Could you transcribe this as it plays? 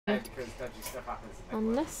Because dodgy stuff happens in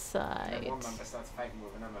On the this side. and then one member starts fighting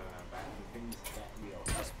with another member and things get real.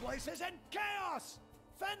 This place is in chaos!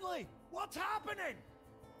 Finley, what's happening?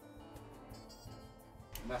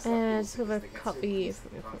 Discover a copy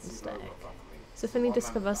from your friend's deck. So Finley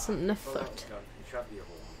discovers something afoot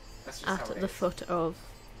at the foot of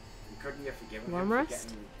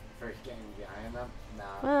Wyrmrest.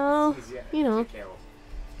 Well, you know,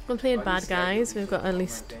 we're playing bad guys, we've got to at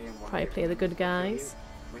least try to play the good guys.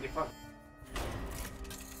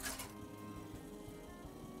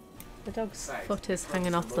 The dog's foot is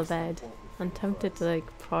hanging off the bed. I'm tempted to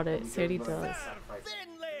like prod it, see what he does.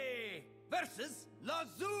 Finley versus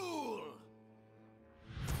Lazul.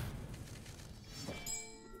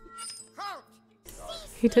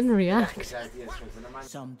 He didn't react.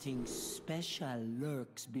 Something special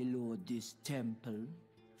lurks below this temple,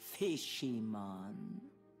 fishyman.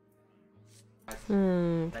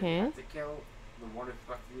 Okay.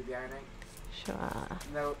 Sure.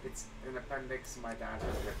 No, it's an appendix my dad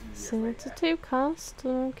has written. So it's a 2 cost,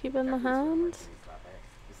 so keep it in the hand.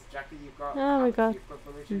 Oh, we got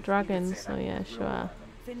dragons, so yeah, sure.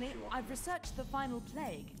 Finley, I've researched the final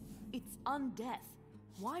plague. It's undeath.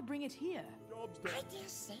 Why bring it here? I dare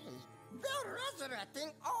say, they're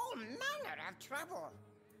resurrecting all manner of trouble.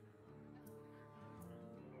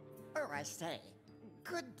 Oh, I say,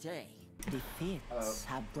 good day. The fates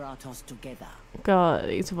have brought us together. God,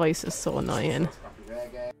 his voice is so annoying.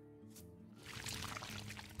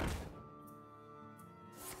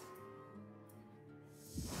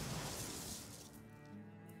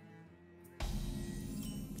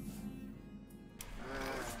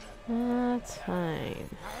 That's fine.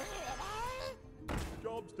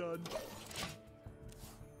 Job's done.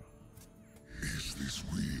 Is this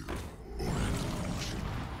real or an illusion?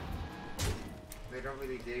 They don't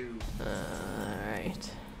really do.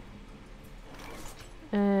 Alright.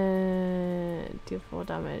 Deal 4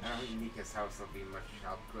 damage. I don't think Nika's house will be much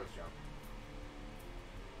help. Close job.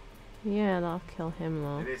 Yeah, that'll kill him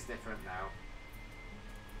though. It is different now.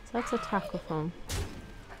 So let's attack with him.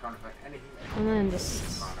 I can't affect anything. And then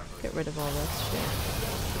just get rid of all this shit.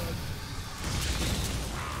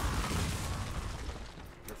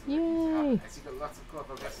 Yay! Has he got lots of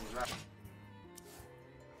clever vessels left?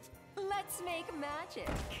 Let's make magic.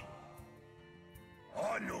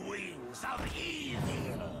 On the wings of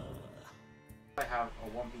evil. I have a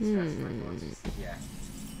one-piece vest like yeah.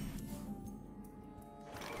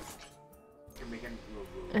 Can we get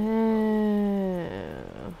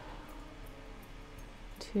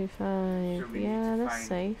 2-5. Yeah, that's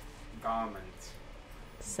safe. Garment.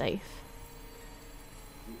 Safe.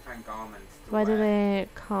 You find garment. Why do the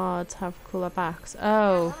cards have cooler backs?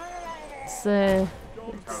 Oh, it's the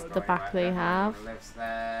back they have.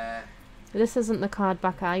 This isn't the card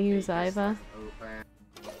back I use either.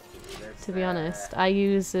 To be honest, I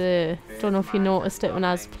use don't know if you noticed it when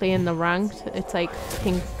I was playing the ranked. It's like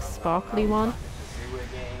pink sparkly one.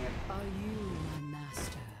 Are you my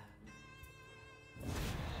master?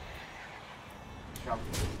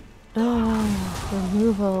 Oh,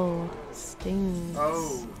 removal stings.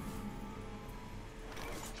 Oh.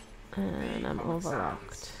 And I'm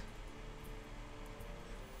overlocked.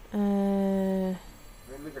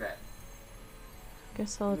 Look at it.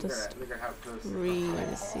 Guess I'll just Look at how close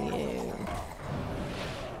freeze you.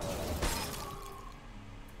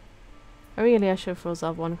 I should have froze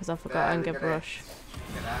off one because I forgot and get brush.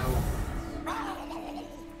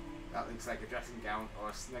 That looks like a dressing gown or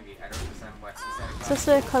a snuggie. I don't understand what it's Is this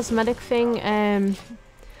a cosmetic thing?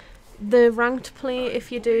 The ranked play, if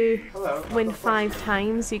you do win 5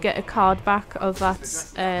 times, you get a card back of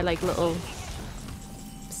that like little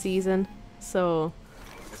season. So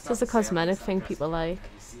it's just a cosmetic thing people like.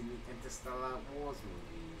 Have you seen the Interstellar Wars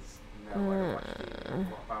movies? No, I watched it.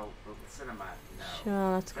 What about the cinema? No. Sure,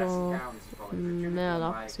 let's go.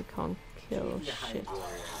 No, because we can't kill shit.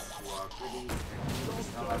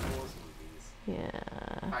 Yeah.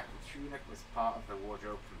 In fact, the tunic was part of the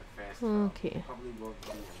wardrobe from the first film. Okay. Probably won't be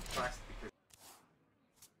impressed because.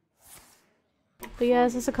 But yeah,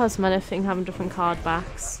 it's just a cosmetic thing, having different card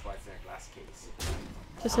backs.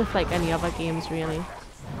 Just with like any other games, really.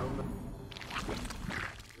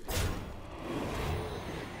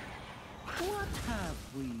 What have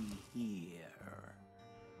we here?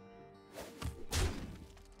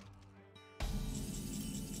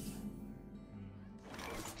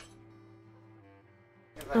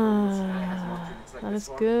 That is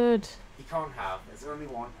good. He can't have. There's only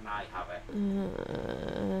one, and I have it.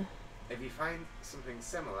 If you find something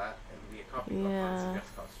similar, it'll be a copy of a fancy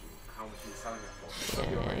dress costume. How much are you selling it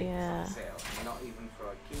for? Yeah. On sale. Not even for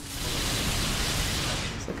a key.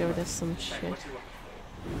 So give this some shit. What do you want it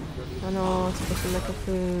for? I know, it's pushing like a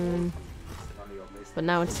cocoon. But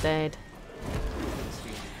now it's dead.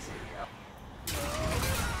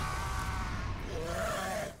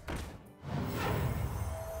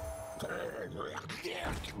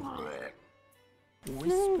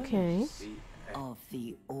 Okay. Of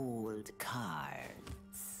the old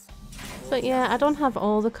cards. But yeah, I don't have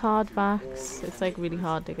all the card backs. It's like really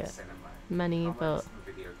hard to get many, but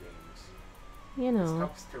you know,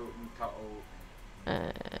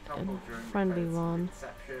 friendly one.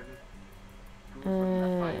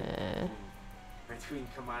 Between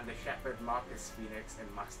Commander Shepard, Marcus Phoenix,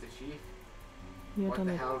 and Master Chief. You're What the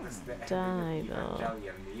gonna hell does the die though.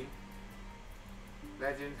 Evangelion mean?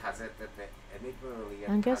 Legend has it that the Enigma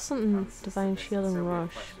Alien I guess has something answers to Divine this Shield and so many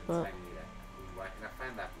Rush, questions but I knew it. Where can I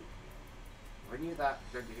find that? If I knew that,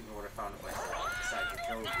 don't you think I would have found it myself? Besides, I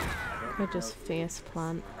told you. I don't Or know just if face it's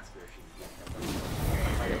plant. my aspiration to get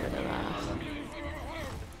that. Get rid of that.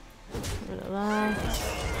 Get rid of that.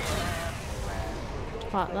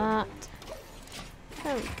 Part that.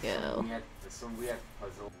 There we go. There's some weird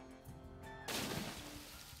puzzle.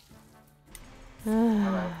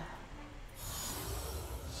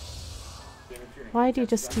 Why do you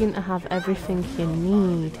just seem to have everything you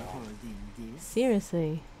need?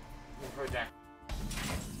 Seriously.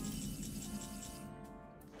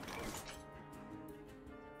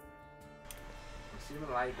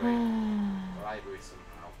 Library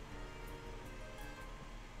somehow.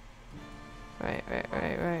 Right.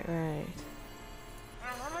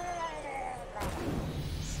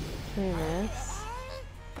 Play this.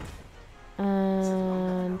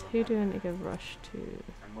 And who do I need to give Rush to?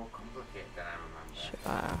 And more complicated than I remember. Sure.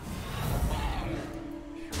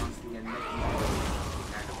 She wants the enigma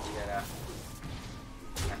kind of weird. I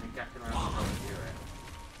think I can remember how to do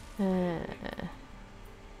it.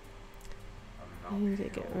 I need to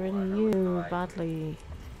get rid of you badly.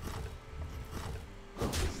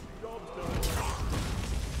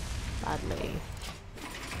 Badly.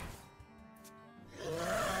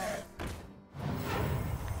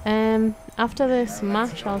 After this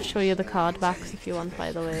match, I'll show you the card backs if you want,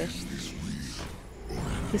 by the way.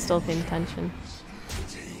 If you're still paying attention.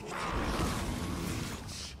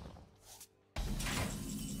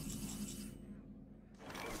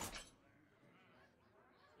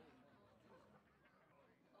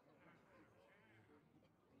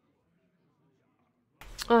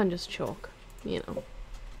 Oh, and just chalk. You know.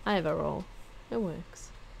 I have a roll. It works.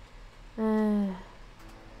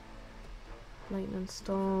 Lightning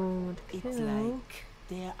Storm would kill. It's like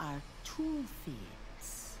there are two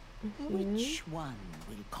fates. Which one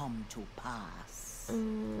will come to pass? 5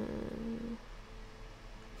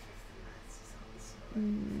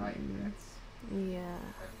 minutes. Yeah.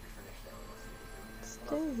 Let's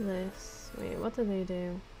do this. Wait, what do they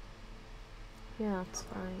do? Yeah, that's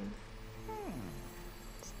fine.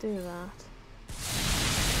 Let's do that.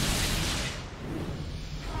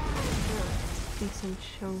 That's a decent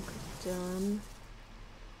chunk done.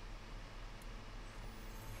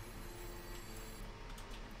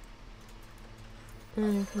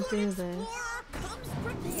 And we can do this.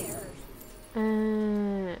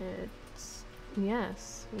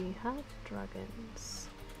 Yes, we have dragons.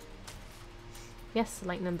 Yes,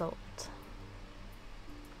 lightning bolt.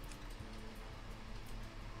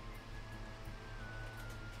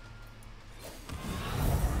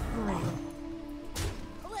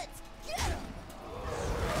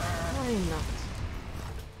 Why not?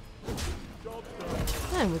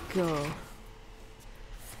 There we go.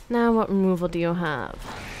 Now what removal do you have?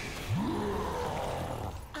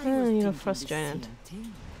 You're frustrated.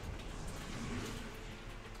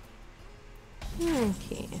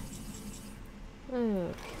 Okay.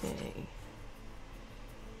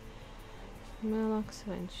 Murlocs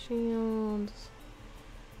and shields.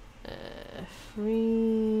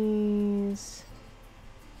 Freeze.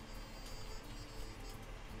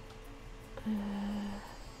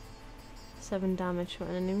 7 damage for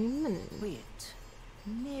an enemy minute. Wait,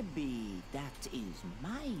 maybe that is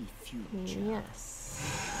my future. Yes.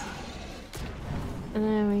 And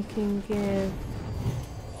then we can give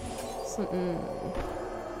something.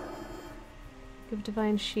 Give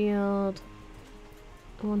Divine Shield.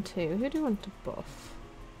 I want to. Who do you want to buff?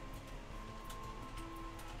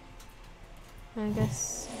 I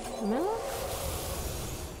guess Miller?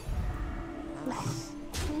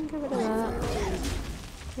 Get rid of that.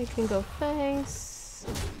 We can go face.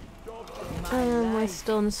 And we're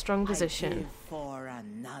still in a strong position. For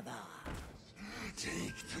another.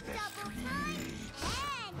 Take to the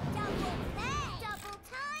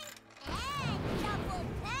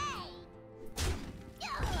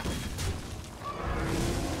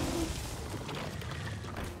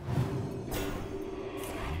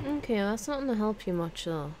Thank you, that's not gonna help you much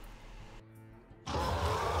though.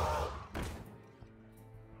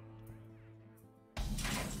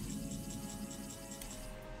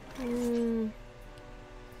 Don't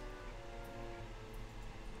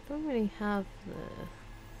really have the...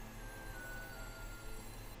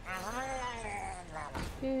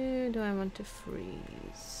 Who do I want to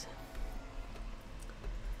freeze?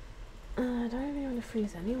 I don't really want to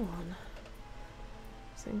freeze anyone.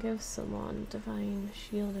 So give someone Divine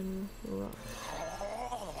Shield and Rock.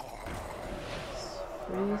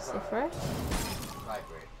 Freeze the fresh.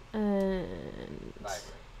 And...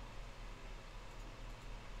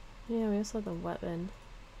 yeah, we also have the weapon.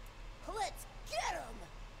 Let's get him!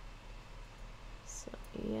 So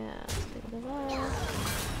yeah, let's get rid of that.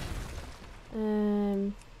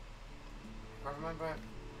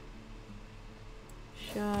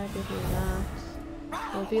 Sure, I give you that.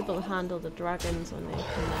 We'll be able to handle the dragons when they come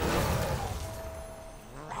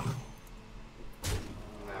out.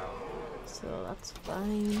 So that's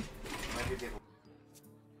fine.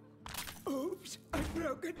 Oops, I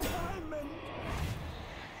broke a diamond.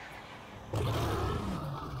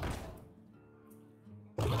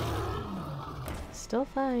 Still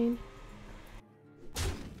fine.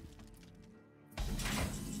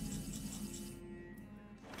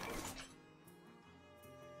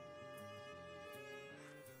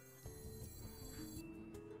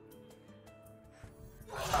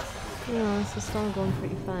 No, this is still going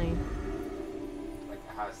pretty fine. Like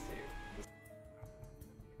it has to.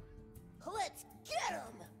 Let's get him!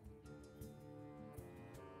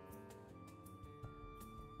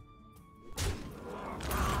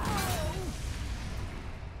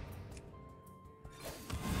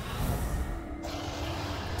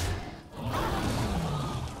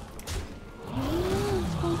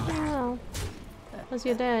 How's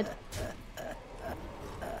your dad?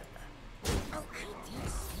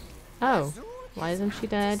 Oh, why isn't she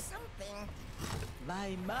dead?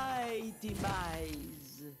 By my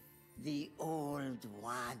demise, the old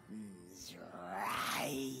ones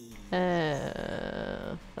rise.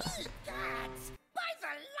 Fuck. Gods! By the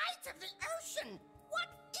light of the ocean! What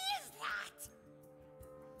is that?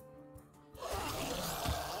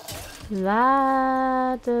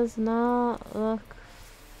 That does not look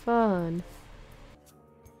fun.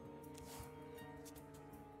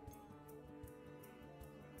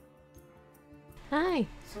 Hi,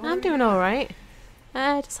 I'm doing alright.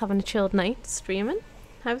 Just having a chilled night, streaming.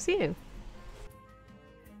 How's you?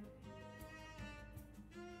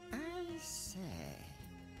 I say.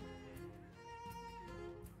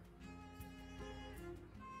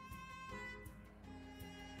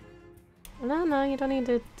 No, you don't need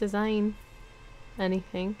to design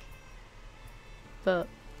anything. But,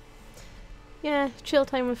 yeah, chill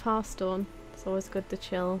time with Hearthstone. It's always good to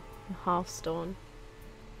chill with Hearthstone.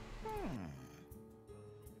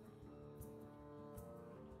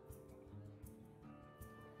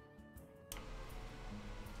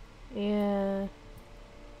 Yeah.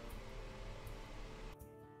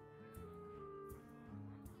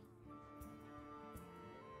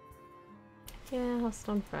 Yeah,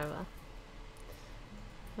 Hearthstone forever.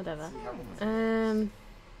 Whatever. I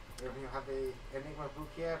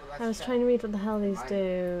was trying to read what the hell these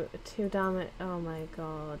do. 2 damage. Oh my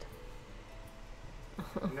god.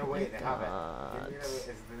 No way, they have it. Is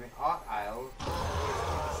the art aisle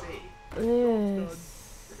Yes.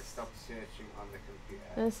 Stop searching on the computer.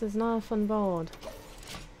 This is not a fun board.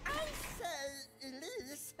 I say,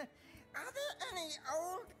 Elise, are there any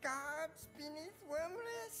old guards beneath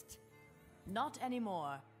Wyrmrest? Not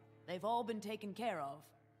anymore. They've all been taken care of.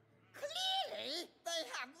 Clearly, they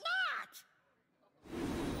have not!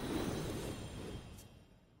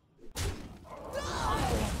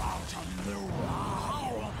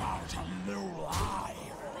 How about a new life?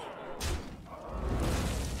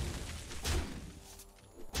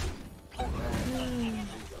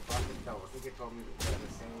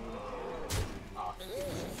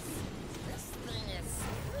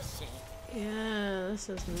 Yeah, this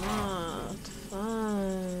is not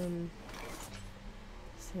fun.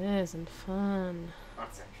 This isn't fun.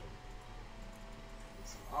 Art section. There's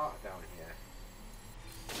some art down here.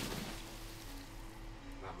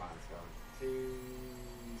 That man's going to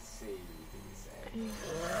see, did you say?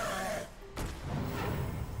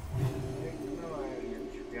 It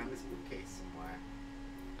should be on this bookcase somewhere.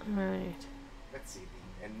 Right. Let's see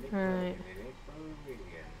the enigma.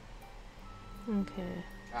 Okay.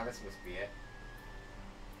 Ah, this must be it.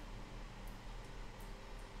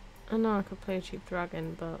 I know I could play a cheap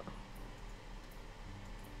dragon, but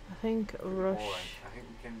I think Rush I think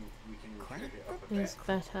we can shoot it up a bit. is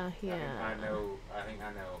better here. I think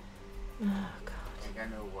I know. Oh god. think I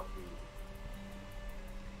know what we...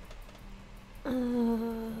 Uh,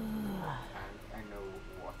 I know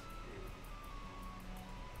what to do.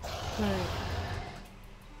 right.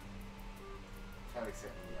 Fairly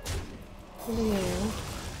certainly know what to do. What do you?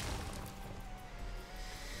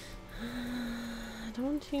 I don't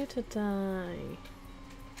want you to die.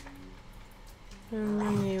 I'll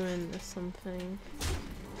run you into something.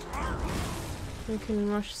 We can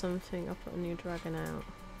rush something. I'll put a new dragon out.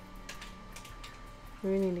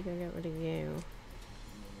 We need to go get rid of you.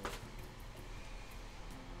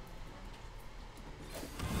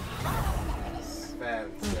 Fairly certain.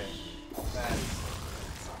 Fairly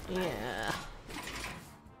certain. Yeah.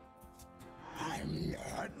 I'm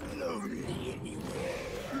not lonely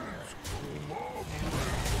anywhere.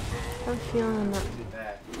 I'm feeling that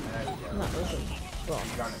There we go. that was a bomb.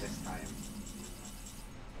 Gone at this time.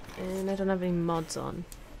 And I don't have any mods on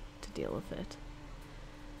to deal with it.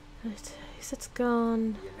 Right, at least it's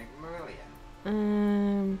gone. The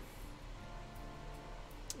Enigma.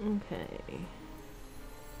 Okay. Did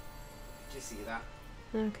you see that?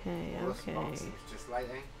 Okay, All those okay. boxes just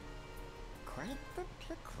lighting. Quite the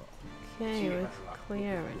pickle. Okay, Gee, we're that's a lot.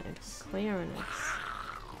 clearing it. Clearing it.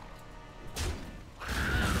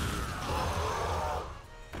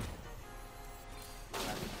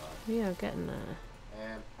 Yeah, getting there.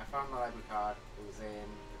 I found the library card. It was in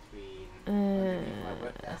between. My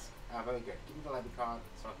work desk. Very good. Give me the library card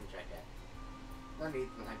so I can check it. No need.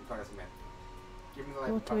 The library card isn't meant. Give me the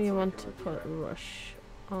library What card. do you so I want can to review put it. rush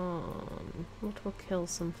on? What will kill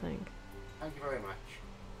something? Thank you very much.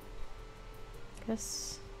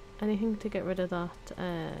 Guess anything to get rid of that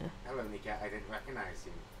Hello, Nika. I didn't recognize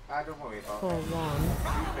you. Don't worry about for it. one.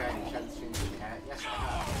 You've any chance to change your hair? Yes, I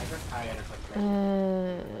have. I just hired a quick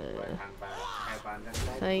hairband and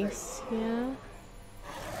Face, yeah.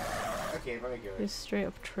 Okay, very good. Just straight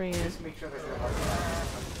up train. Just make sure there's no other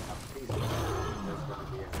please. There's going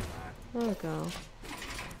to be a There we go.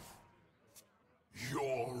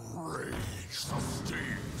 Your rage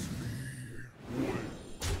sustains me.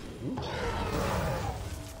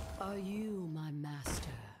 Are you my master?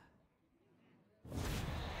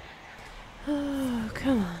 Oh,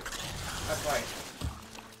 come on. That's right.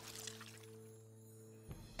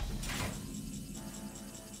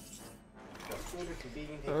 Just order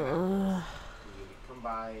convenient come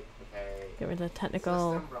by, okay. Get rid of the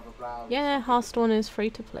technical. System, blah, blah, blah. Yeah, Hearthstone is free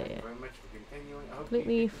to play. Thank you very much for continuing. I hope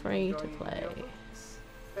Completely you free to enjoying play. your books.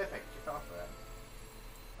 Perfect, you fell for it.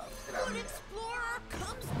 Let's get out of Good here. explorer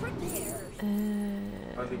comes prepared.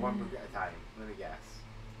 Only one book at a time, let me guess.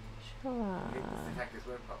 Sure. Detectives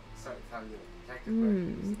work sorry to tell you that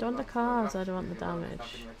detectives work. Don't the cards, I don't want the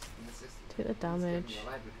damage. Take the damage.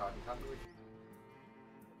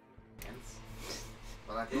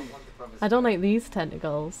 Well, I don't want the I don't like these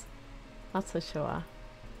tentacles. That's for sure.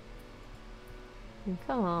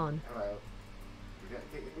 Come on. Hello.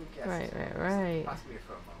 Right. Pass me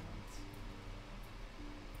for a moment.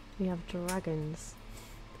 We have dragons.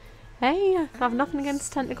 Hey, I have nothing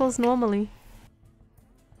against tentacles normally.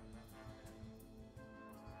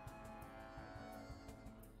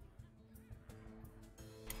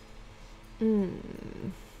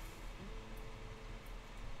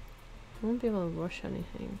 I won't be able to rush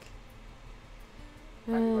anything.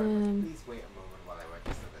 Thank you very much. Please wait a moment while I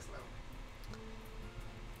register this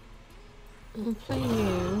level. I'll play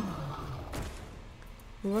you.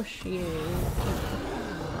 Rush you.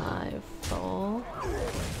 5, 4.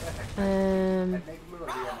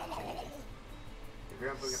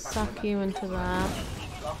 Suck you into that.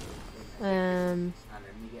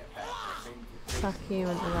 Suck you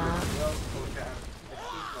into that.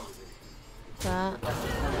 That.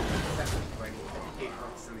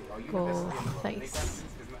 Go face.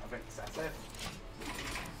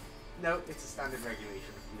 No, it's a standard regulation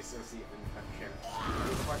of the associate with the function.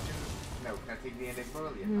 Any questions? No, can I take the Enigma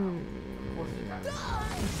earlier now? Of course you can. This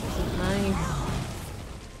isn't nice.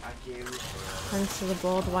 Thank you. Thanks to the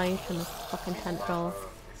board wife and the fucking tentacles.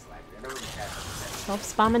 This library. I don't really care about the Stop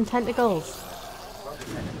spamming tentacles.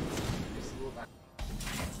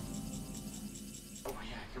 Oh yeah,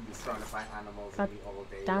 I can be surrounded by animals God and eat all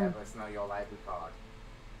day. damn. Yeah, but it's not your library card.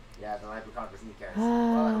 Yeah, the library card was Nika's. Well, I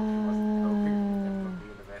hope she wasn't hoping from the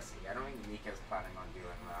university. I don't think Nika's planning on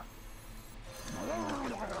doing that.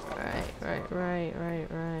 Right.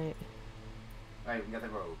 Right, we can get the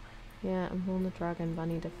robe. Yeah, I'm holding the dragon, but I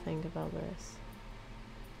need to think about this.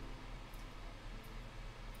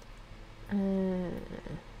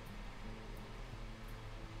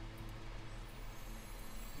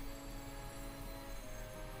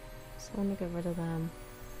 So I want to get rid of them.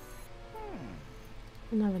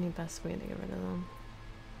 I don't have any best way to get rid of them.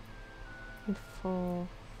 Need 4.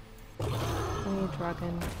 I need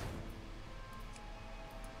dragon.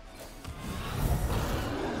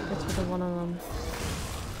 Get rid of one of them.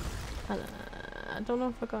 I don't know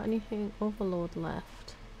if I got anything overload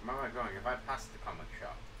left. Where am I going? If I pass the comic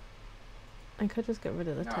shop. I could just get rid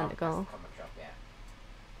of the No, tentacle. I'll pass the comic shop,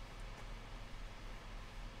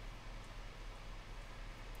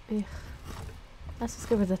 yeah. Ugh. Let's just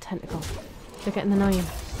get rid of the tentacle. They're getting annoying.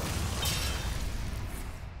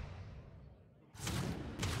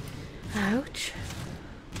 Ouch.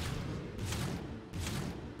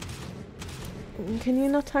 Can you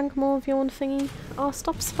not tank more of your own thingy? Oh,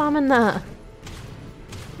 stop spamming that.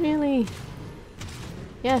 Really?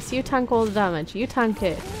 Yes, you tank all the damage. You tank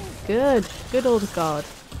it. Good. Good old god.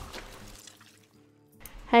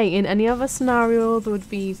 Hey, in any other scenario there would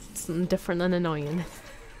be something different than annoying.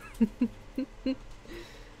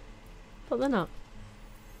 But they're not.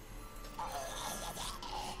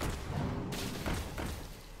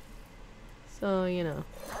 So, you know.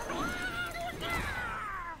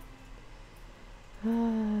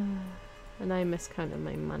 And I miscounted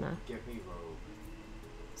my mana. Give me rogue.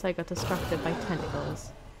 So I got distracted by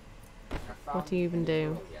tentacles. What do you even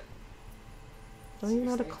do? Don't even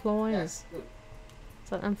know what a claw is. Is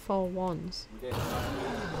that them 4 wands? We did. We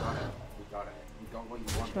got it. We got it. We got what you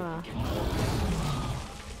wanted. Sure.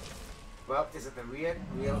 Well, is it the real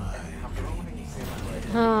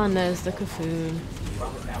Oh, and there's the Cthulhu.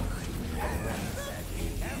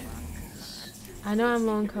 I know I'm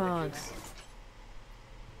low on cards.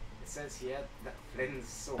 It says here that Flynn's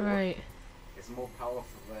sword Alright. is more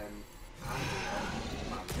powerful than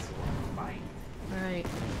Man's sword combined. Alright.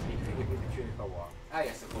 You can give me the truth or what? Ah,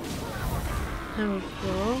 yes, of course. There we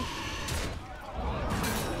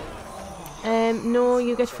go. No,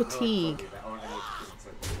 you get fatigue.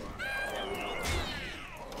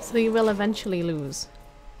 So you will eventually lose.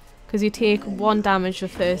 Because you take 1 damage the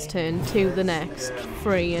first turn, 2 the next,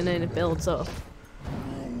 3, and then it builds up.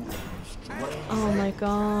 Oh my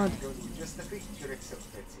god.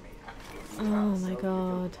 Oh my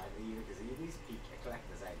god.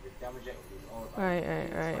 Right.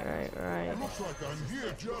 Looks like I'm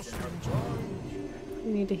here just in time.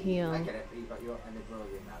 We need to heal. I get it, but you got your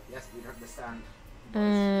brilliant now. Yes, we understand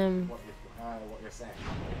what you're saying.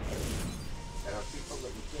 There are people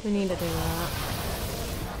that we need to do that.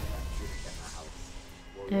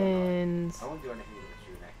 And I won't do anything with the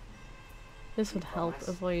tunic. this would help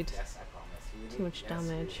avoid Yes, I promise. too much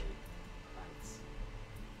damage.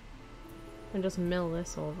 And just mill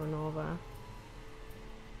this over and over.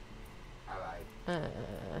 I like.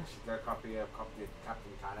 She's got a copy of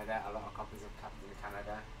Captain Canada. A lot of copies of Captain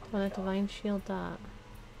Canada. Well, a divine shield that.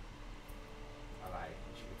 I like.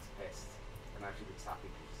 She looks pissed. And now she looks happy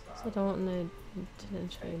because she's got. So I don't want to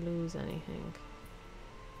potentially lose anything.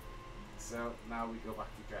 So now we go back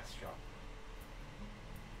to dress shop.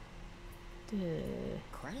 Duh.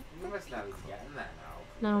 You must know he's getting there now.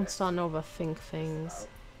 Now I'm starting to overthink things.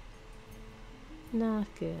 Not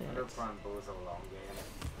good. I don't try and buzz a long game.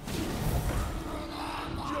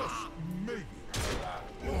 Just maybe.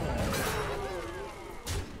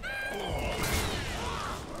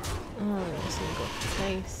 Oh, this will go to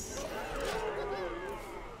face.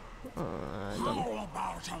 How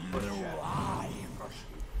about a blue eye?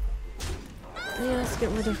 Yeah, let's get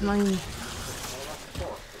rid of mine.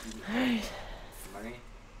 Right.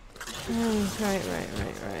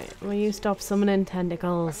 Right. Will you stop summoning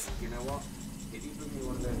tentacles? You know what? If you bring me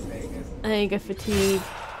one of those burgers, There you go, fatigue.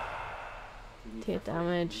 you need Take to-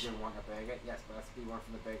 damage. You don't want a burger? Yes, but that's be one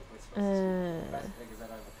from the burger place. The best burgers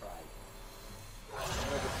I've ever tried.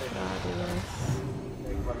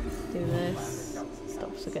 Do this.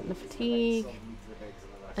 Stops her getting the fatigue.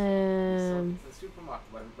 The supermarket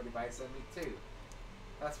where everybody buys their meat too.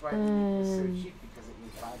 That's why the meat was so cheap, because it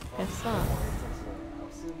was bad for guess that. How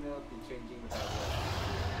soon they'll be changing the dollar.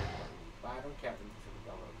 But I don't care for the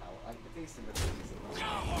dollar now. I like the taste of the things.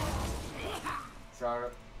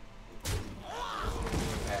 So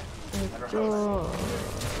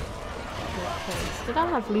Did I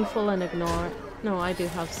have lethal and ignore it? No, I do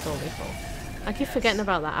have still lethal. I keep forgetting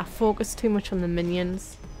about that. I focus too much on the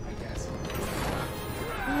minions. I guess.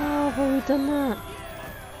 Oh, have we done that?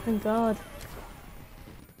 Thank God.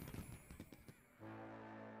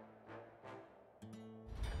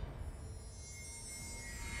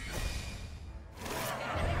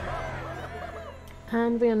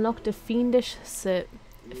 And we unlocked a fiendish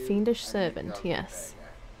servant, yes.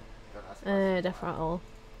 Definitely.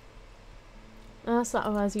 That's what I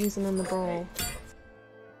was using in the brawl.